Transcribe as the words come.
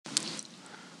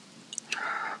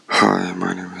Hi,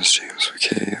 my name is James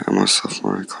McKay. I'm a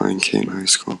sophomore at Klein King High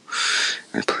School.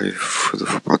 I play for the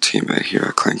football team here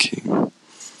at Klein King.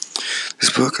 This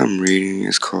book I'm reading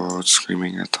is called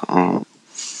Screaming at the and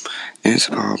it's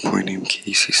about a boy named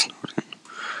Casey Snowden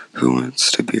who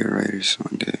wants to be a writer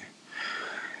one day,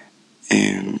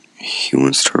 and he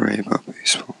wants to write about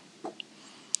baseball.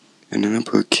 And in the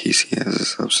book, Casey has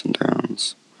his ups and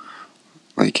downs,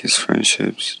 like his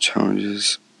friendships,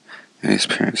 challenges, and his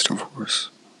parents'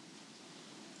 divorce.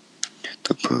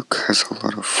 The book has a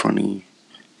lot of funny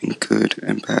and good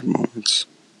and bad moments.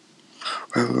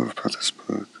 What I love about this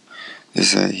book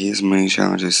is that he has many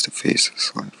challenges to face in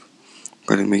his life,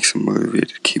 but it makes him motivated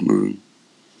to keep moving.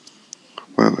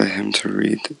 What led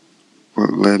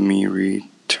me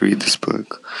to read this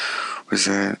book was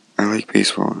that I like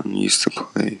baseball and used to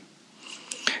play.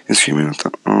 And Screaming at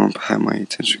the Ump had my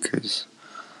attention because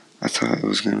I thought it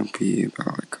was gonna be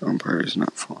about like umpires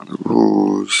not following the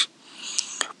rules,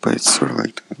 but it's sort of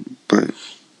like that, but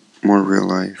more real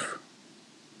life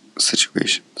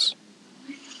situations.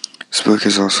 This book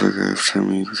is also good to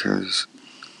me because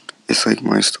it's like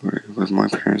my story with my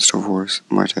parents' divorce.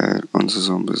 My dad owns his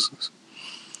own business,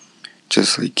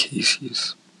 just like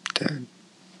Casey's dad.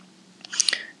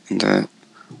 And that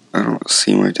I don't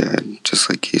see my dad just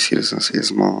like Casey doesn't see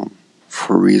his mom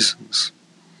for reasons.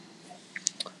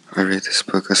 I rate this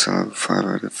book a solid 5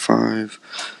 out of 5,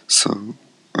 so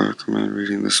I recommend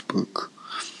reading this book.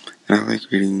 And I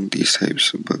like reading these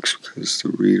types of books because the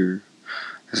reader,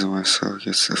 as myself,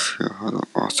 gets to feel how the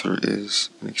author is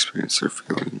and experience their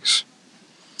feelings.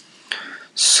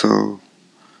 So,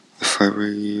 if I were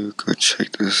you, go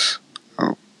check this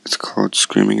out. It's called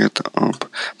Screaming at the Ump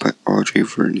by Audrey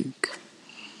Vernick.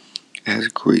 It has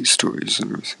great stories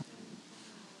and everything.